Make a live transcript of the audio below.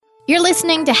You're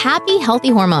listening to Happy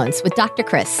Healthy Hormones with Dr.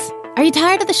 Chris. Are you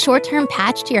tired of the short-term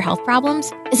patch to your health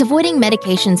problems? Is avoiding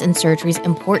medications and surgeries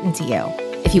important to you?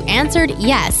 If you answered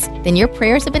yes, then your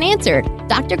prayers have been answered.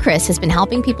 Dr. Chris has been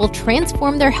helping people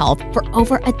transform their health for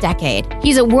over a decade.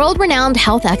 He's a world-renowned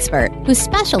health expert who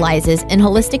specializes in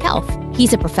holistic health.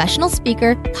 He's a professional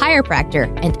speaker,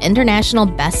 chiropractor, and international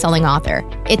best-selling author.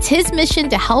 It's his mission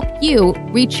to help you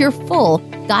reach your full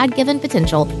God-given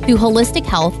potential through holistic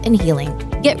health and healing.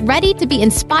 Get ready to be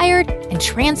inspired and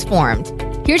transformed.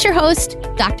 Here's your host,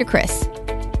 Dr. Chris.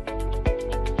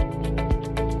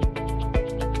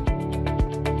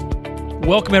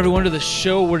 Welcome everyone to the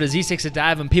show where disease takes a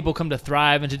dive and people come to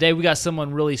thrive. And today we got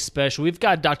someone really special. We've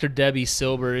got Dr. Debbie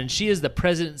Silber, and she is the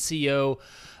president and CEO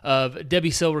of Debbie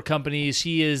Silber Companies.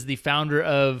 She is the founder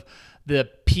of the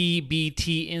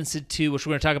PBT Institute, which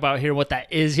we're going to talk about here, what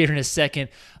that is here in a second.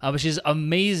 But she's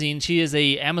amazing. She is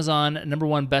a Amazon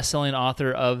 #1 best-selling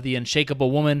author of The Unshakable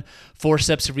Woman, 4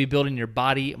 Steps to Rebuilding Your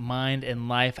Body, Mind, and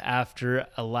Life After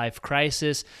a Life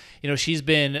Crisis. You know, she's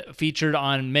been featured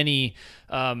on many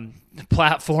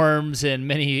platforms and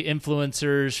many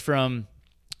influencers, from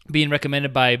being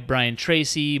recommended by Brian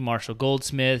Tracy, Marshall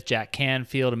Goldsmith, Jack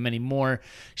Canfield, and many more.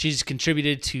 She's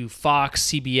contributed to Fox,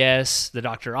 CBS, The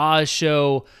Dr. Oz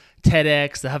Show,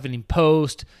 TEDx, The Huffington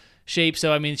Post, Shape.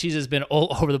 So, I mean, she's just been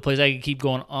all over the place. I could keep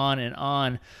going on and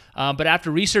on. But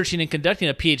after researching and conducting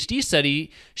a PhD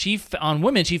study on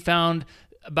women, she found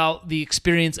about the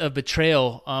experience of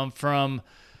betrayal from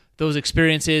those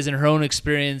experiences and her own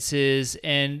experiences,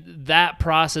 and that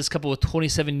process, coupled with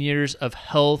 27 years of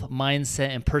health, mindset,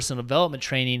 and personal development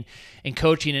training and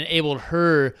coaching, enabled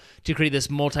her to create this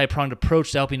multi-pronged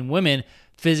approach to helping women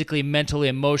physically, mentally,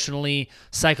 emotionally,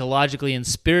 psychologically, and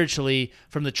spiritually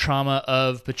from the trauma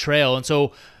of betrayal. And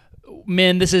so,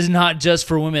 men, this is not just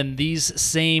for women. These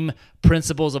same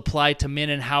principles apply to men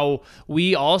and how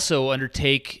we also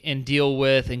undertake and deal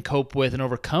with and cope with and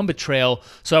overcome betrayal.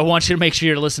 So I want you to make sure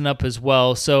you're listening up as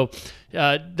well. So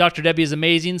Dr. Debbie is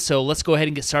amazing. So let's go ahead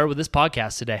and get started with this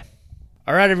podcast today.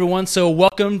 All right, everyone. So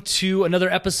welcome to another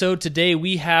episode. Today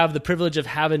we have the privilege of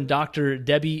having Dr.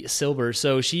 Debbie Silber.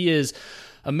 So she is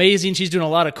amazing. She's doing a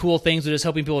lot of cool things with just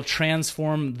helping people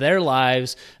transform their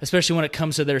lives, especially when it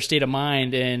comes to their state of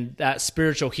mind. And that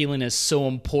spiritual healing is so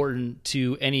important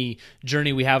to any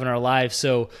journey we have in our lives.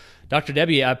 So, Dr.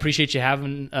 Debbie, I appreciate you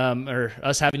having or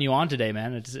us having you on today,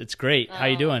 man. It's great. How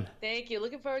you doing? Thank you.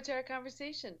 Looking forward to our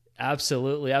conversation.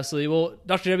 Absolutely, absolutely. Well,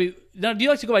 Dr. Debbie, now, do you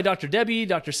like to go by Dr. Debbie,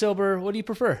 Dr. Silber? What do you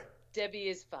prefer? Debbie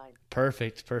is fine.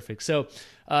 Perfect. So,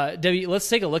 Debbie, let's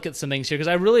take a look at some things here, because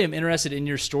I really am interested in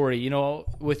your story. You know,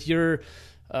 with your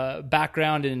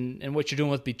background and what you're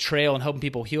doing with betrayal and helping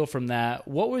people heal from that.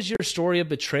 What was your story of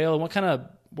betrayal, and what kind of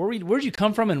where did you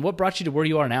come from, and what brought you to where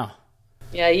you are now?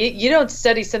 Yeah, you don't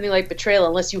study something like betrayal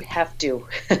unless you have to.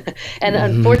 And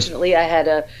unfortunately, I had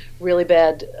a really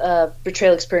bad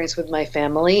betrayal experience with my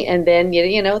family. And then,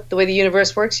 you know, the way the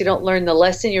universe works, you don't learn the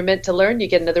lesson you're meant to learn. You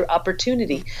get another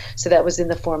opportunity. So that was in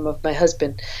the form of my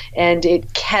husband. And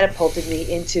it catapulted me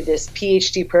into this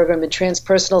PhD program in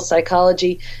transpersonal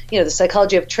psychology, you know, the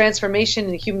psychology of transformation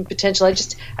and human potential.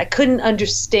 I couldn't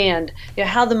understand, you know,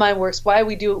 how the mind works, why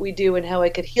we do what we do, and how I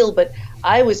could heal. But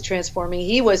I was transforming.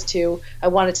 He was too. I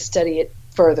wanted to study it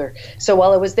further. So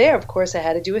while I was there, of course, I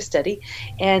had to do a study.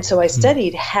 And so I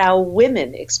studied how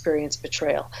women experience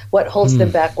betrayal, what holds them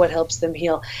back, what helps them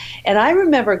heal. And I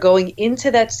remember going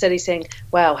into that study saying,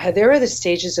 wow, there are the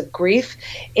stages of grief.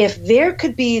 If there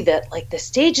could be the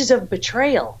stages of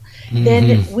betrayal,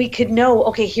 then we could know,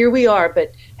 okay, here we are,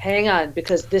 but hang on,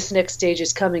 because this next stage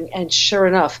is coming. And sure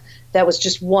enough, that was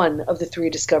just one of the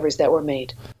 3 discoveries that were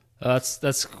made.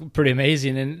 That's pretty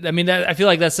amazing. And I mean, I feel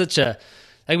like that's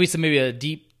that could be maybe a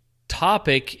deep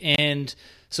topic. And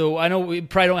so I know we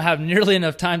probably don't have nearly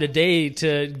enough time today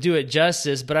to do it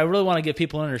justice, but I really want to give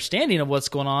people an understanding of what's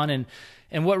going on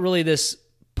and what really this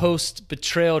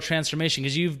post-betrayal transformation,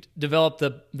 because you've developed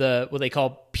the what they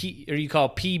call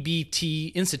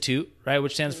PBT Institute, right?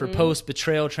 Which stands for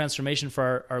Post-Betrayal Transformation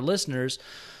for our listeners.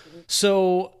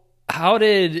 So how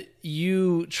did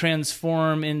you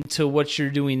transform into what you're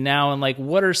doing now? And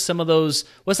what are some of those,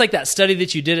 what's that study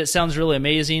that you did? It sounds really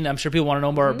amazing. I'm sure people want to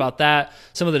know more about that.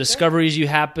 Some of the discoveries you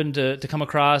happened to come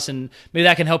across, and maybe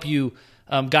that can help you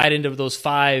guide into those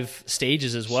 5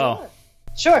 stages as well.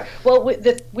 Sure. Well,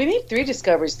 we made 3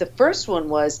 discoveries. The first one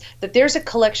was that there's a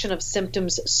collection of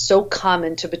symptoms so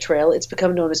common to betrayal, it's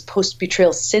become known as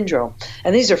post-betrayal syndrome.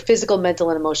 And these are physical, mental,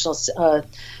 and emotional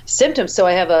symptoms. So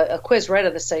I have a quiz right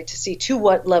on the site to see to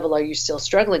what level are you still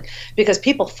struggling. Because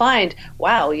people find,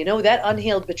 wow, that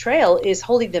unhealed betrayal is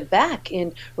holding them back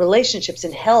in relationships,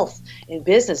 in health, in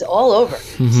business, all over.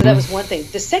 Mm-hmm. So that was one thing.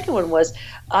 The second one was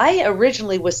I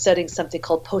originally was studying something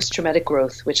called post-traumatic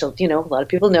growth, which, a lot of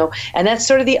people know. And that's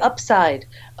sort of the upside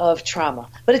of trauma,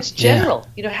 but it's general,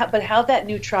 how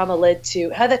that trauma led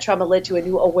to a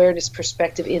new awareness,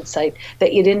 perspective, insight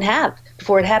that you didn't have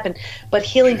before it happened. But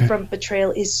healing from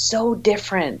betrayal is so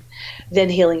different than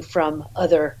healing from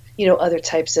other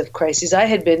types of crises. I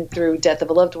had been through death of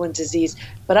a loved one, disease,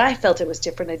 but I felt it was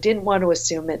different. I didn't want to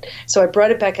assume it. So I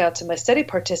brought it back out to my study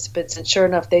participants, and sure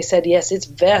enough, they said, yes, it's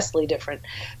vastly different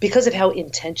because of how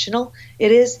intentional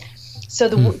it is.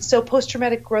 So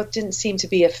post-traumatic growth didn't seem to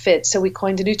be a fit. So we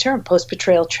coined a new term,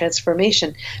 post-betrayal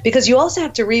transformation, because you also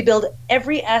have to rebuild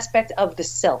every aspect of the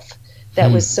self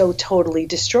that was so totally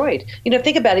destroyed.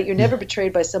 Think about it. You're never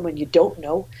betrayed by someone you don't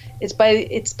know. It's by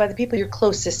the people you're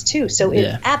closest to. So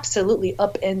it absolutely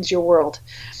upends your world.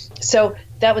 So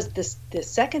that was the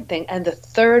second thing. And the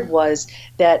third was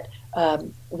that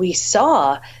we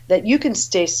saw that you can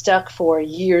stay stuck for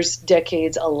years,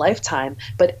 decades, a lifetime.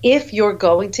 But if you're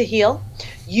going to heal,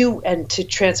 and to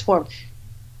transform,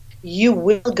 you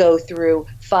will go through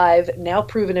 5 now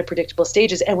proven and predictable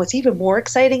stages. And what's even more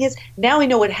exciting is now we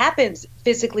know what happens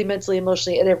physically, mentally,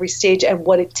 emotionally at every stage and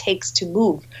what it takes to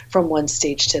move from one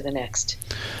stage to the next.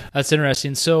 That's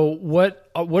interesting. So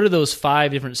what do those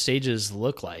 5 different stages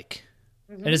look like?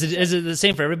 Mm-hmm. And is it the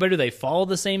same for everybody? Do they follow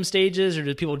the same stages, or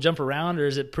do people jump around, or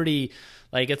is it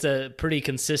it's a pretty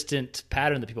consistent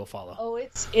pattern that people follow? Oh,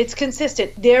 it's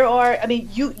consistent. There are,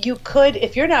 you could,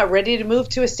 if you're not ready to move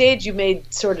to a stage, you may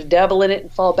sort of dabble in it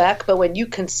and fall back. But when you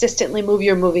consistently move,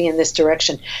 you're moving in this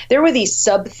direction. There were these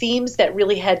sub-themes that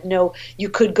really had you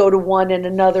could go to one and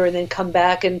another and then come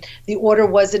back. And the order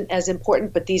wasn't as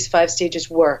important, but these 5 stages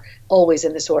were always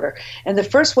in this order. And the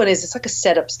first one is, it's like a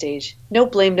setup stage. No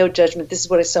blame, no judgment. This is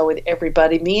what I saw with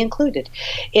everybody, me included.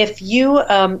 If you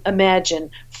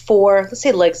imagine 4, let's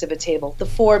say, legs of a table, the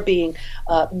 4 being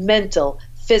mental,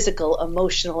 physical,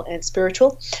 emotional, and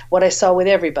spiritual, what I saw with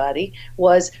everybody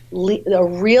was a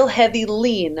real heavy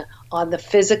lean on the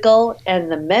physical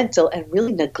and the mental, and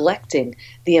really neglecting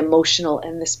the emotional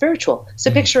and the spiritual.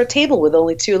 So picture a table with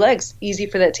only 2 legs. Easy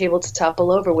for that table to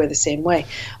topple over. We're the same way.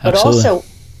 But Absolutely. Also,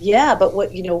 but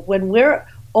what when we're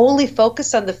only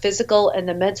focused on the physical and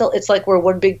the mental, it's like we're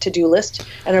one big to-do list,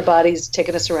 and our body's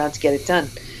taking us around to get it done.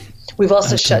 We've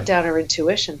also shut down our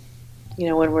intuition,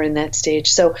 when we're in that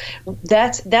stage. So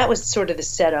that was sort of the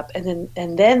setup. And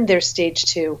then there's stage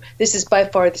 2. This is by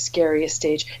far the scariest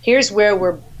stage. Here's where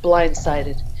we're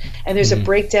blindsided. And there's a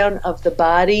breakdown of the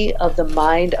body, of the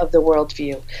mind, of the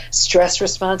worldview. Stress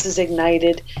response is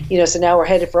ignited. So now we're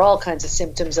headed for all kinds of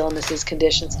symptoms, illnesses,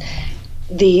 conditions.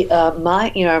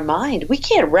 Our mind, we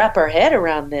can't wrap our head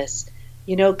around this,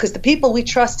 because the people we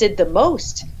trusted the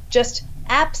most just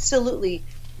absolutely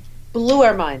blew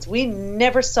our minds. We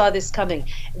never saw this coming.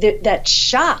 That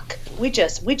shock, we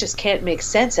just can't make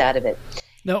sense out of it.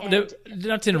 No,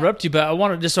 not to interrupt you, but I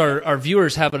want to just our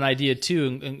viewers have an idea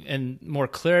too, and more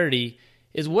clarity.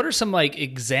 Is what are some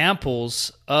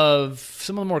examples of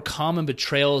some of the more common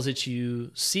betrayals that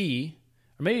you see,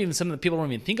 or maybe even some of the people don't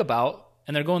even think about,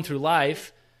 and they're going through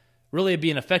life really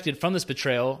being affected from this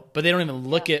betrayal, but they don't even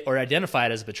look at or identify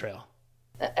it as a betrayal?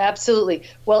 Absolutely.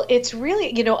 Well, it's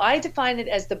really, I define it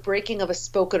as the breaking of a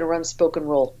spoken or unspoken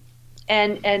rule.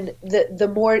 And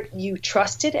the more you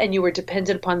trusted and you were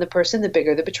dependent upon the person, the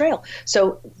bigger the betrayal.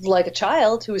 So like a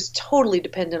child who is totally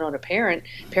dependent on a parent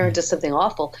does something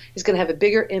awful, is going to have a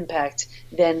bigger impact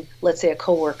than, let's say, a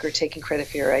coworker taking credit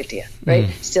for your idea, right?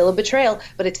 Still a betrayal,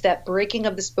 but it's that breaking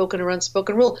of the spoken or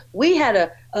unspoken rule. We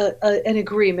had an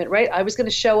agreement, right? I was going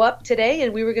to show up today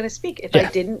and we were going to speak. If I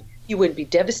didn't, you wouldn't be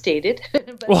devastated.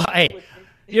 Well, hey,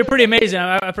 you're pretty amazing.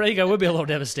 I think I would be a little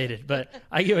devastated, but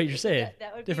I get what you're saying.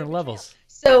 That different levels.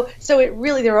 So it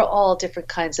really, there are all different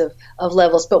kinds of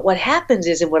levels. But what happens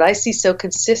is, and what I see so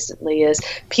consistently is,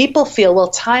 people feel, well,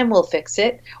 time will fix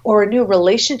it, or a new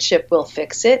relationship will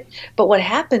fix it. But what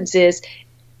happens is,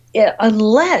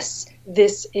 unless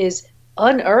this is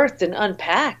unearthed and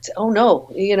unpacked, oh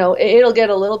no, it'll get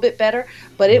a little bit better,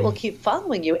 but it will keep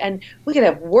following you. And we could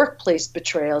have workplace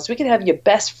betrayals. We could have your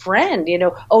best friend,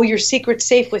 oh, your secret's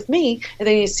safe with me, and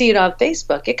then you see it on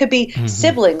Facebook. It could be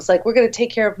siblings, like, we're going to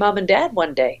take care of mom and dad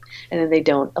one day, and then they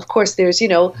don't. Of course, there's,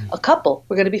 a couple,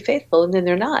 we're going to be faithful, and then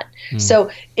they're not. So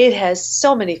it has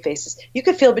so many faces. You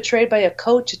could feel betrayed by a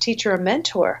coach, a teacher, a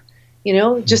mentor,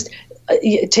 just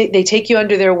they take you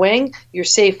under their wing, you're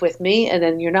safe with me, and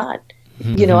then you're not.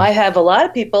 I have a lot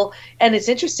of people, and it's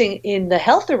interesting, in the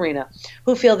health arena,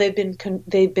 who feel they've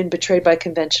been betrayed by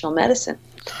conventional medicine,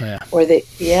 or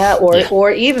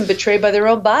even betrayed by their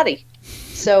own body.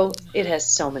 So it has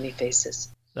so many faces.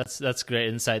 That's great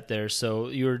insight there. So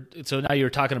now you're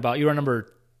talking about, you were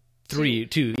number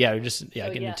two. Yeah,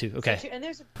 getting into two. Okay. And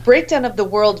there's a breakdown of the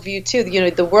worldview too.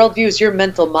 The worldview is your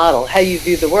mental model, how you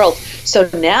view the world. So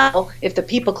now, if the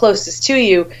people closest to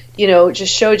you,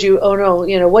 just showed you, oh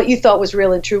no, what you thought was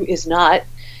real and true is not,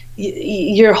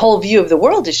 your whole view of the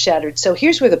world is shattered. So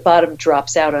here's where the bottom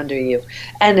drops out under you,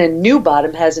 and a new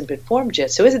bottom hasn't been formed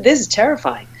yet. So this is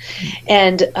terrifying.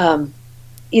 And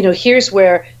here's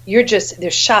where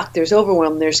there's shock, there's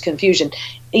overwhelm, there's confusion.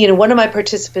 One of my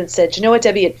participants said, you know what,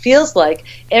 Debbie, it feels like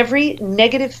every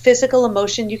negative physical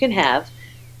emotion you can have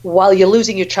while you're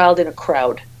losing your child in a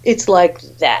crowd. It's like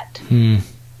that.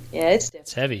 Yeah,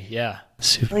 it's heavy. Yeah.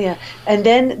 Oh, yeah. And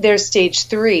then there's stage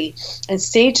 3. And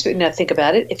stage 3, now think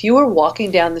about it. If you were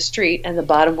walking down the street and the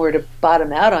bottom were to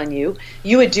bottom out on you,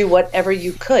 you would do whatever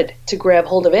you could to grab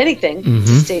hold of anything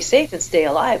to stay safe and stay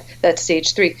alive. That's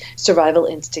stage 3. Survival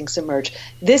instincts emerge.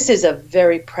 This is a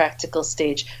very practical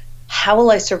stage. How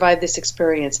will I survive this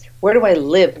experience? Where do I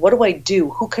live? What do I do?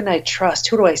 Who can I trust?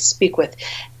 Who do I speak with?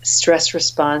 Stress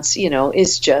response,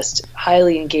 is just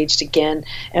highly engaged again.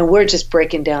 And we're just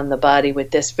breaking down the body with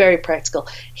this. Very practical.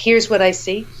 Here's what I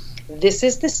see. This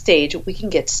is the stage we can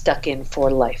get stuck in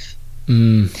for life.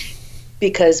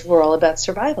 Because we're all about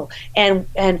survival. And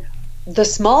the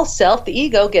small self, the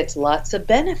ego, gets lots of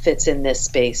benefits in this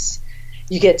space.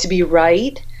 You get to be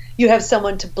right. You have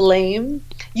someone to blame.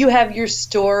 You have your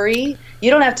story.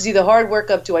 You don't have to do the hard work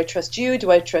of, do I trust you?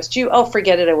 Do I trust you? Oh,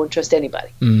 forget it. I won't trust anybody.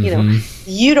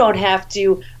 You don't have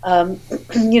to,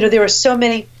 there are so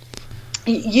many,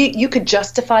 you could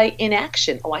justify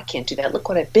inaction. Oh, I can't do that. Look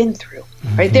what I've been through,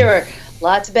 right? There are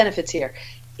lots of benefits here.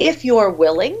 If you're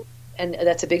willing, and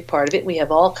that's a big part of it, we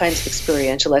have all kinds of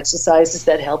experiential exercises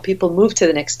that help people move to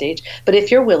the next stage. But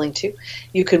if you're willing to,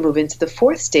 you can move into the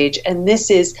 4th stage, and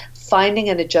this is finding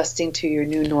and adjusting to your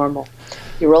new normal.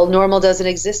 Your old normal doesn't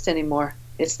exist anymore.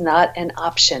 It's not an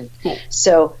option. Cool.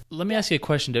 So let me ask you a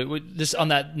question, just on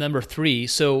that number 3.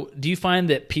 So do you find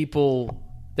that people,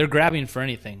 they're grabbing for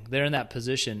anything? They're in that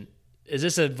position. Is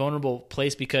this a vulnerable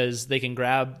place because they can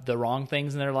grab the wrong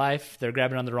things in their life? They're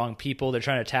grabbing on the wrong people. They're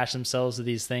trying to attach themselves to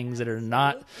these things that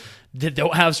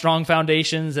don't have strong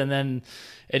foundations, and then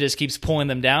it just keeps pulling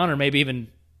them down, or maybe even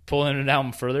pulling them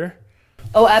down further?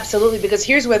 Oh, absolutely. Because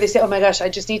here's where they say, oh my gosh, I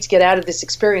just need to get out of this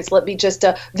experience. Let me just,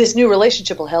 this new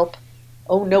relationship will help.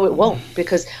 Oh, no, it won't.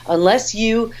 Because unless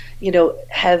you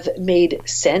have made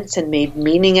sense and made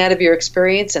meaning out of your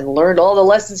experience and learned all the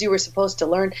lessons you were supposed to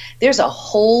learn, there's a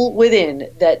hole within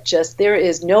that there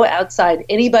is no outside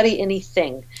anybody,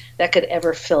 anything that could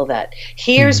ever fill that.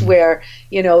 Here's where,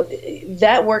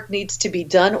 that work needs to be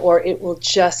done, or it will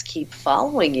just keep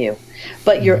following you.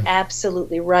 But you're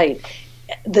absolutely right.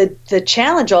 The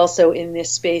challenge also in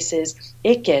this space is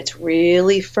it gets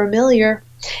really familiar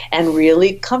and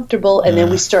really comfortable, and then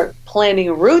we start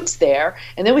planting roots there,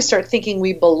 and then we start thinking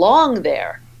we belong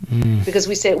there. Because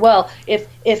we say, well,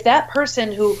 if that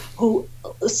person who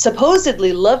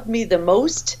supposedly loved me the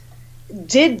most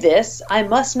did this, I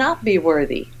must not be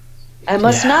worthy. I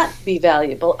must not be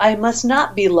valuable. I must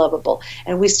not be lovable.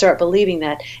 And we start believing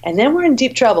that. And then we're in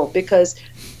deep trouble because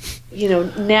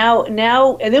now,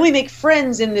 and then we make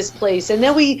friends in this place, and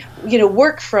then we,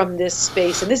 work from this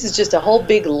space, and this is just a whole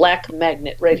big lack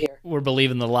magnet right here. We're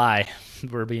believing the lie.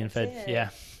 We're being fed. Yeah,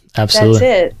 absolutely.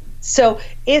 That's it. So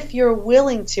if you're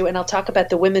willing to, and I'll talk about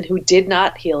the women who did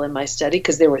not heal in my study,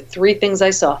 because there were 3 things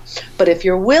I saw, but if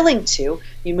you're willing to,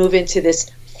 you move into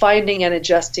this finding and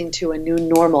adjusting to a new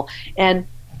normal. And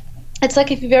it's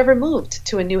like if you've ever moved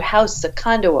to a new house, a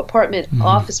condo, apartment,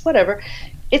 office, whatever.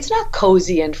 It's not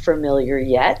cozy and familiar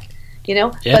yet,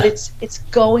 but it's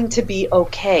going to be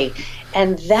okay.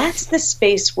 And that's the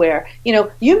space where,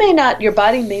 your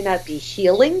body may not be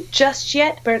healing just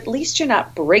yet, but at least you're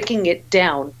not breaking it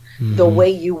down the way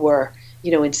you were,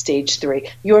 in stage 3.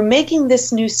 You're making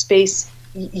this new space,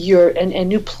 a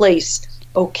new place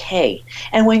okay.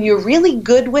 And when you're really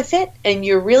good with it, and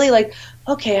you're really like,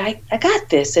 okay, I got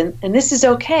this, and this is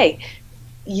okay.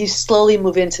 You slowly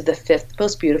move into the fifth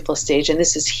most beautiful stage, and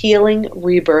this is healing,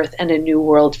 rebirth, and a new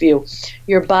worldview.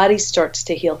 Your body starts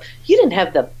to heal. You didn't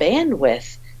have the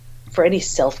bandwidth for any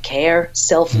self-care,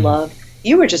 self-love.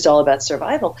 You were just all about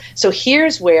survival. So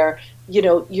here's where,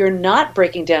 you're not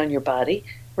breaking down your body,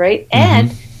 right?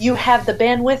 And you have the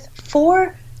bandwidth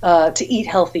for to eat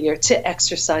healthier, to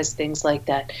exercise, things like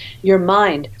that. Your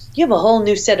mind, you have a whole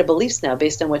new set of beliefs now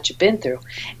based on what you've been through.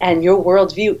 And your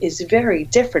worldview is very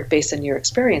different based on your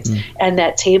experience. And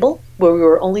that table where we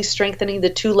were only strengthening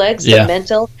the two legs, the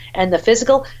mental and the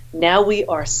physical, now we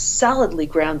are solidly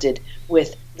grounded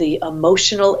with the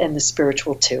emotional and the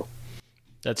spiritual too.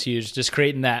 That's huge. Just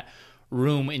creating that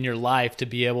room in your life to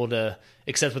be able to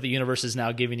accept what the universe is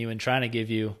now giving you and trying to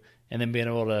give you, and then being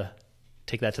able to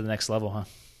take that to the next level, huh?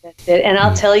 That's it. And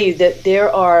I'll tell you that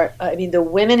there are, the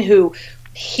women who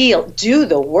do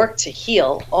the work to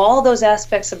heal all those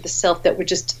aspects of the self that were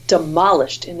just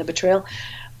demolished in the betrayal,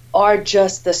 are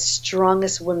just the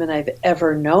strongest women I've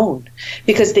ever known,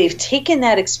 because they've taken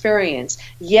that experience.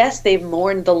 Yes, they've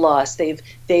mourned the loss, they've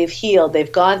healed, they've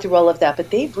gone through all of that, but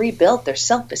they've rebuilt their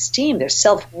self-esteem, their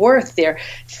self-worth, their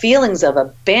feelings of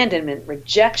abandonment,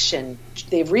 rejection.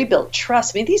 They've rebuilt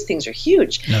trust. These things are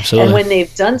huge. Absolutely. And when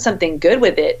they've done something good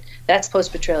with it, that's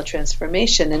post-betrayal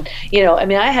transformation. And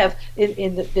I have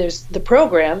there's the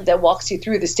program that walks you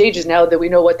through the stages now that we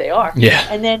know what they are. Yeah.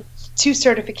 And then 2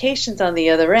 certifications on the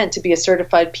other end to be a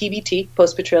certified PBT,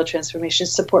 post-betrayal transformation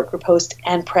support group host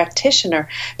and practitioner.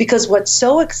 Because what's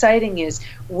so exciting is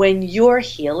when you're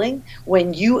healing,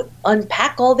 when you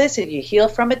unpack all this and you heal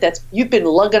from it, you've been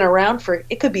lugging around for,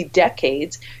 it could be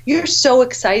decades, you're so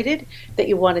excited that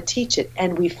you want to teach it.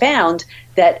 And we found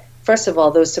that, first of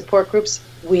all, those support groups,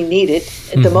 we need it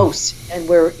the most, and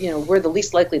we're the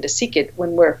least likely to seek it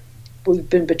when we've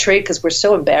been betrayed, because we're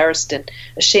so embarrassed and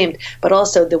ashamed. But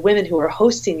also the women who are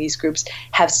hosting these groups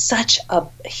have such a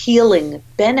healing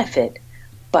benefit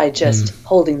by just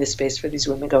holding the space for these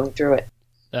women going through it.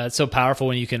 It's so powerful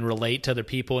when you can relate to other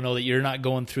people, know that you're not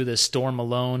going through this storm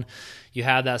alone. You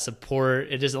have that support.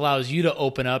 It just allows you to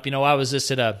open up. I was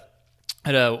just at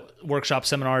a workshop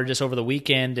seminar just over the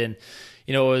weekend, and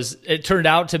it turned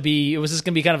out to be, it was just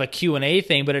going to be kind of a Q&A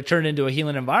thing, but it turned into a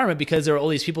healing environment because there were all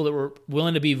these people that were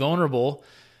willing to be vulnerable.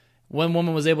 One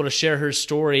woman was able to share her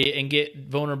story and get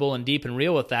vulnerable and deep and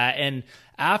real with that. And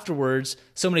afterwards,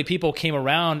 so many people came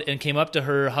around and came up to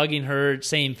her, hugging her,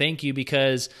 saying thank you,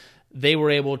 because they were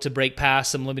able to break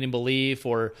past some limiting belief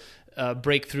or have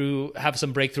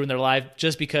some breakthrough in their life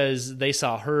just because they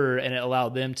saw her, and it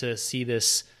allowed them to see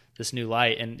this new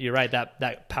light. And you're right,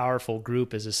 that powerful group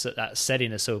that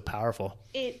setting is so powerful.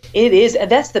 It is,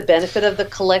 and that's the benefit of the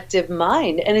collective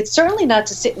mind. And it's certainly not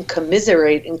to sit and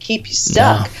commiserate and keep you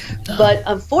stuck. No. But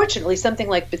unfortunately, something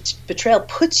like betrayal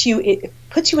puts you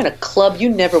in a club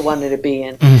you never wanted to be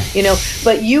in.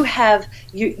 But you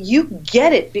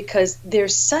get it because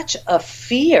there's such a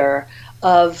fear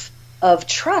of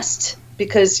trust.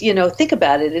 Because think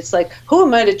about it. It's like, who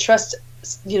am I to trust?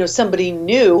 Somebody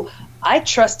new. I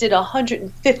trusted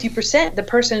 150% the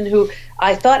person who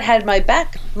I thought had my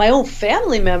back, my own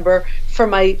family member, for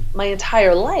my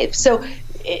entire life. So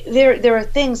there are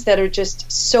things that are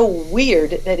just so weird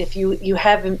that if you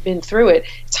haven't been through it,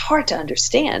 it's hard to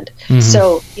understand.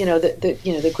 So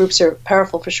the groups are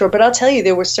powerful for sure. But I'll tell you,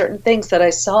 there were certain things that I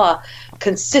saw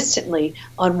consistently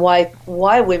on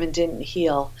why women didn't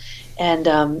heal,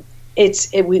 and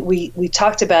we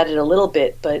talked about it a little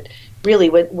bit, but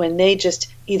really when they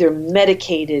just either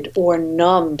medicated or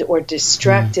numbed or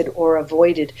distracted or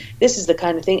avoided, this is the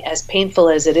kind of thing, as painful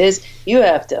as it is, you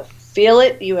have to feel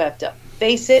it, you have to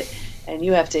face it, and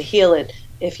you have to heal it.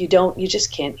 If you don't, you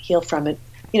just can't heal from it.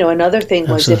 Another thing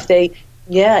was if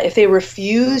they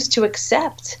refused to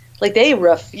accept, like they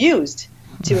refused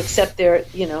to accept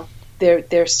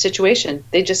their situation.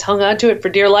 They just hung on to it for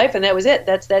dear life, and that was it.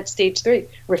 That's that stage 3,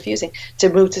 refusing to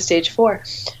move to stage 4.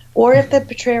 Or if the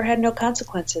betrayer had no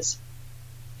consequences.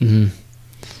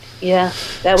 Yeah,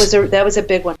 that was a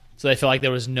big one. So they felt like there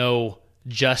was no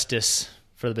justice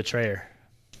for the betrayer.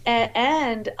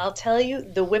 And I'll tell you,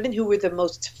 the women who were the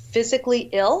most physically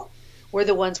ill were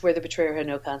the ones where the betrayer had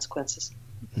no consequences.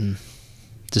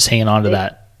 Just hanging on to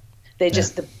that.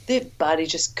 The body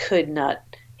just could not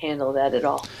handle that at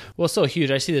all. Well, it's so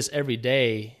huge. I see this every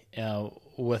day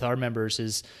with our members,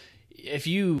 is if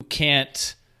you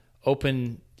can't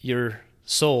open your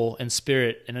soul and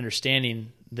spirit and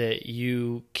understanding that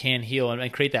you can heal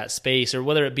and create that space, or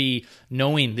whether it be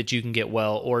knowing that you can get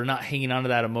well or not hanging on to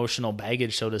that emotional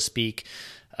baggage, so to speak,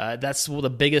 that's the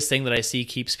biggest thing that I see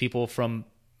keeps people from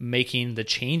making the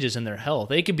changes in their health.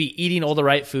 They could be eating all the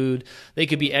right food, they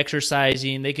could be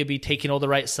exercising, they could be taking all the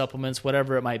right supplements,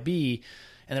 whatever it might be.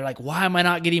 And they're like, why am I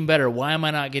not getting better? Why am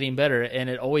I not getting better? And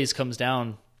it always comes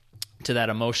down to that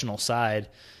emotional side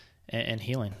and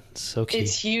healing. It's so key.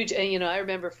 It's huge. And, I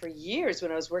remember for years when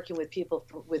I was working with people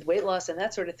with weight loss and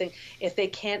that sort of thing, if they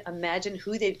can't imagine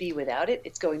who they'd be without it,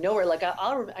 it's going nowhere. Like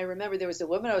I remember there was a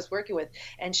woman I was working with,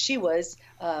 and she had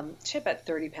about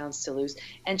 30 pounds to lose.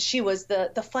 And she was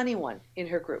the funny one in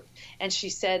her group. And she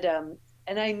said,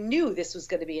 and I knew this was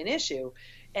going to be an issue,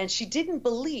 and she didn't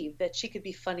believe that she could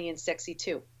be funny and sexy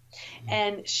too.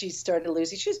 And she started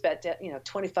losing. She was about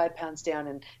 25 pounds down,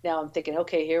 and now I'm thinking,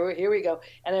 okay, here we go.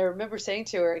 And I remember saying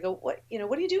to her, I go, what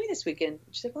are you doing this weekend?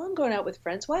 She said, well, I'm going out with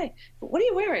friends. Why? What are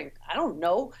you wearing? I don't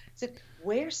know. I said,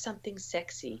 wear something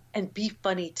sexy and be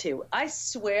funny too. I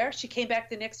swear, she came back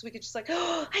the next week and she's like,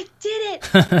 oh, I did it.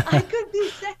 I could be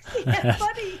sexy and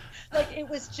funny. Like, it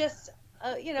was just,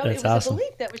 it was awesome. A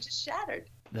belief that was just shattered.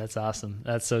 That's awesome.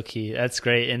 That's so key. That's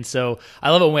great. And so I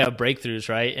love it when we have breakthroughs,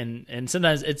 right? And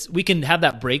sometimes we can have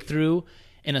that breakthrough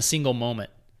in a single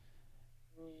moment.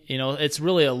 It's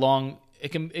really it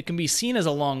can be seen as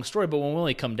a long story, but when we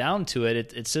really come down to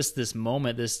it, it's just this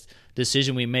moment, this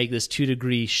decision we make, this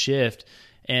 2-degree shift.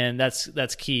 And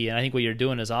that's key. And I think what you're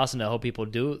doing is awesome to help people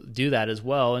do that as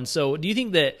well. And so do you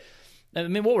think that,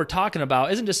 what we're talking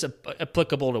about isn't just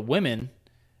applicable to women?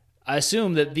 I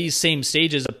assume that these same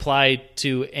stages apply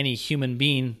to any human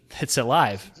being that's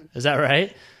alive. Is that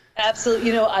right?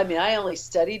 Absolutely. I only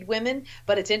studied women,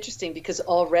 but it's interesting because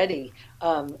already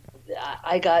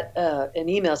I got an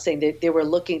email saying that they were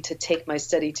looking to take my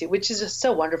study too, which is just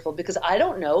so wonderful because I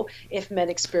don't know if men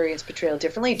experience betrayal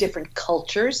differently, different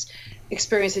cultures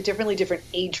experience it differently, different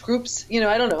age groups,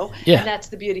 I don't know. Yeah. And that's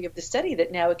the beauty of the study,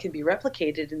 that now it can be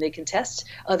replicated and they can test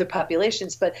other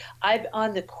populations. But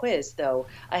on the quiz though,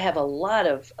 I have a lot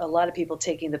of people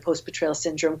taking the post-betrayal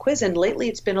syndrome quiz, and lately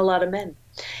it's been a lot of men.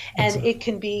 And it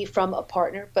can be from a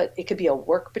partner, but it could be a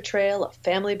work betrayal, a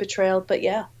family betrayal, but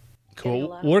yeah.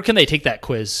 Cool. Where can they take that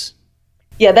quiz?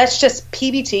 Yeah, that's just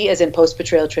PBT, as in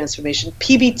post-betrayal transformation,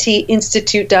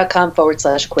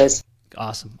 pbtinstitute.com/quiz.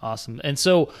 Awesome. And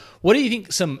so what do you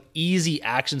think some easy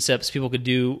action steps people could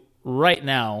do right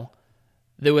now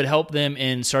that would help them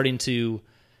in starting to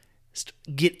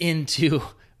get into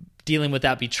dealing with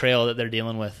that betrayal that they're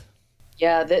dealing with?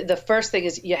 Yeah, the first thing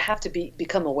is you have to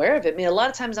become aware of it. A lot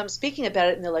of times I'm speaking about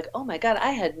it and they're like, oh my God,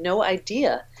 I had no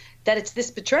idea that it's this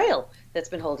betrayal that's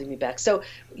been holding me back. So,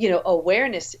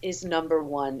 awareness is number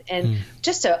one. And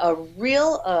just a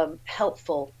real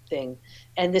helpful thing.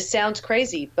 And this sounds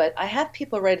crazy, but I have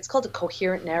people write, it's called a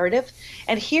coherent narrative.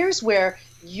 And here's where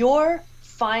you're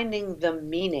finding the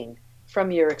meaning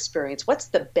from your experience. What's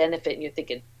the benefit? And you're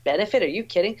thinking, benefit? Are you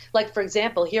kidding? Like, for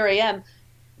example, here I am,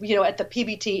 at the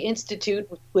PBT Institute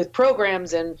with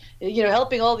programs and,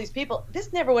 helping all these people.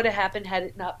 This never would have happened had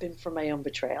it not been for my own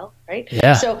betrayal, right?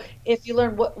 Yeah. So if you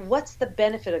learn what's the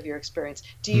benefit of your experience?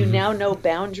 Do you now know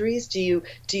boundaries? Do you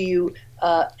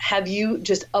have you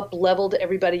just up-leveled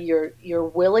everybody you're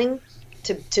willing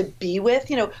to be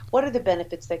with? What are the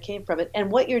benefits that came from it?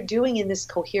 And what you're doing in this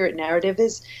coherent narrative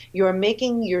is you're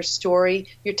making your story,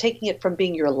 you're taking it from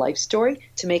being your life story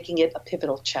to making it a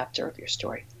pivotal chapter of your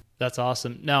story. That's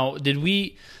awesome. Now,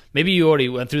 maybe you already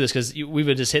went through this because we've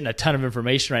been just hitting a ton of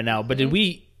information right now, but did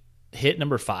we hit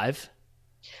number 5?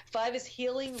 5 is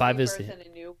healing, 5 rebirth, is and a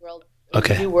new world.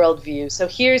 Okay. New worldview. So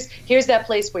here's that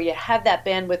place where you have that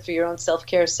bandwidth for your own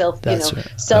self-care,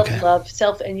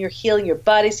 self-love, and you're healing, your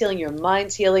body's healing, your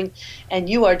mind's healing, and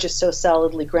you are just so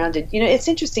solidly grounded. It's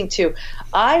interesting too.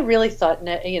 I really thought,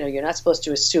 you're not supposed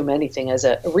to assume anything as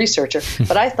a researcher,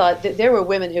 but I thought that there were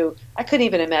women who I couldn't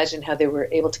even imagine how they were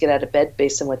able to get out of bed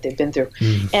based on what they've been through.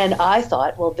 And I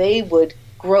thought, well, they would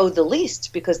grow the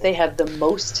least because they have the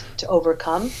most to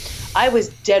overcome. I was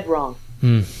dead wrong.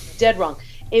 Dead wrong.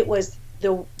 It was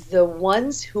the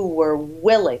ones who were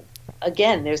willing,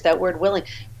 again, there's that word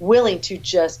willing to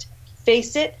just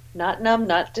face it, not numb,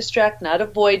 not distract, not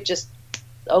avoid, just,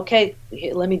 okay,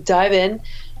 let me dive in,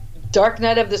 dark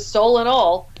night of the soul and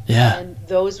all. Yeah. And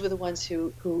those were the ones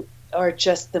who are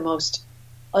just the most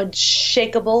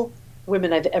unshakable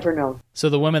women I've ever known. So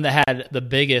the women that had the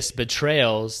biggest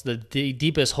betrayals, the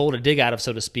deepest hole to dig out of,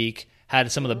 so to speak,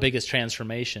 had some of the biggest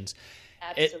transformations.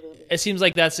 Absolutely. It seems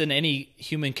like that's in any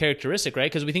human characteristic,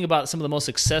 right? Because we think about some of the most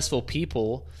successful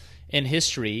people in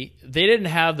history, they didn't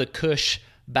have the cush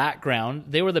background.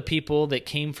 They were the people that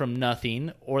came from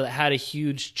nothing, or that had a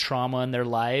huge trauma in their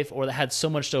life, or that had so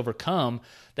much to overcome,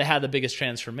 that had the biggest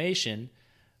transformation.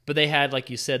 But they had, like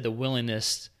you said, the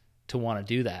willingness to want to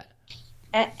do that.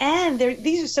 And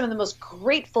these are some of the most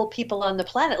grateful people on the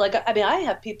planet. Like, I mean, I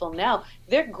have people now,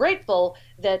 they're grateful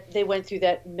that they went through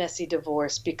that messy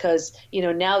divorce because,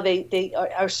 now they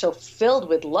are so filled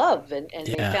with love and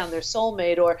they found their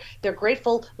soulmate, or they're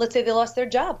grateful, let's say they lost their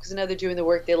job because now they're doing the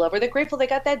work they love, or they're grateful they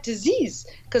got that disease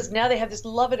because now they have this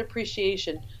love and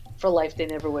appreciation for life they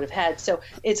never would have had. So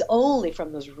it's only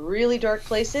from those really dark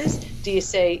places do you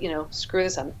say, screw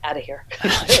this, I'm out of here.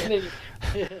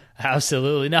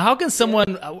 Absolutely. Now, how can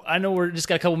someone, I know we're just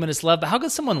got a couple minutes left, but how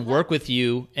can someone work with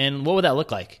you, and what would that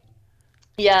look like?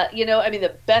 Yeah,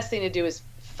 the best thing to do is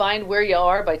find where you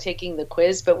are by taking the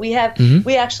quiz. But we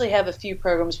actually have a few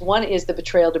programs. One is the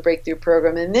Betrayal to Breakthrough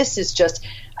program, and this is just,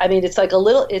 it's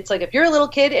like if you're a little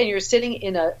kid and you're sitting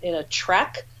in a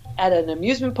track at an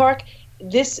amusement park.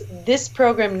 This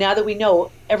program, now that we know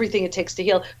everything it takes to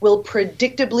heal, will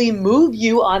predictably move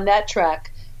you on that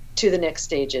track to the next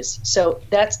stages. So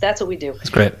that's what we do.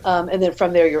 That's great. And then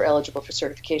from there, you're eligible for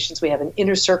certifications. We have an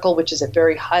inner circle, which is a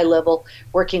very high level,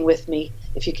 working with me,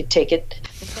 if you could take it.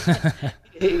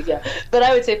 Yeah. But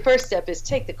I would say first step is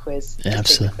take the quiz.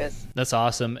 Absolutely. Take the quiz. That's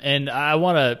awesome. And I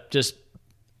want to just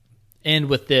end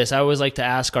with this. I always like to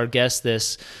ask our guests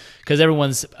this, because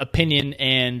everyone's opinion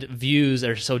and views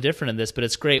are so different in this, but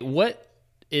it's great. What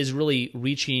is really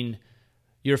reaching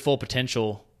your full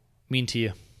potential mean to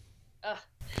you?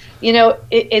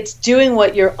 It's doing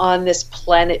what you're on this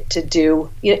planet to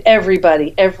do.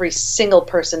 Everybody, every single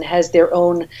person has their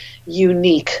own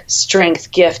unique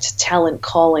strength, gift, talent,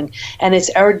 calling, and it's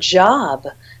our job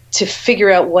to figure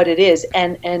out what it is.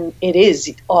 And it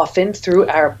is often through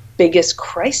our biggest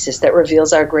crisis that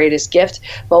reveals our greatest gift.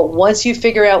 But once you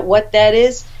figure out what that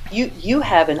is, you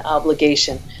have an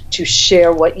obligation to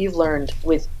share what you've learned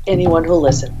with anyone who'll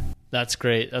listen. That's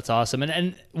great. That's awesome.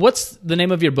 And what's the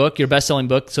name of your book, your best-selling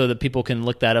book, so that people can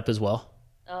look that up as well?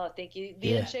 Oh, thank you.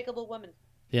 The Unshakable Woman.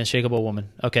 The Unshakable Woman.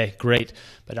 Okay, great.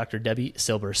 By Dr. Debbie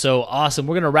Silber. So awesome.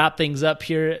 We're going to wrap things up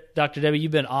here. Dr. Debbie,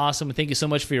 you've been awesome. Thank you so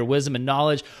much for your wisdom and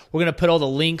knowledge. We're going to put all the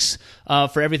links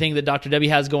for everything that Dr. Debbie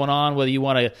has going on, whether you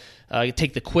want to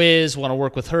take the quiz, want to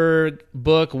work with her,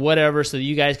 book, whatever, so that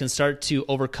you guys can start to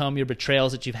overcome your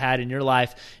betrayals that you've had in your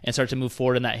life and start to move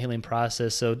forward in that healing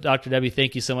process. So Dr. Debbie,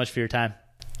 thank you so much for your time.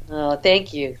 Oh,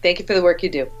 thank you. Thank you for the work you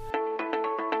do.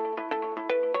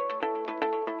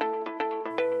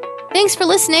 Thanks for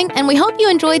listening, and we hope you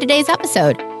enjoyed today's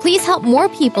episode. Please help more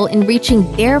people in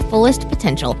reaching their fullest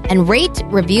potential and rate,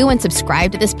 review, and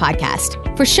subscribe to this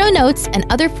podcast. For show notes and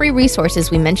other free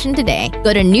resources we mentioned today,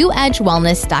 go to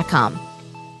newedgewellness.com.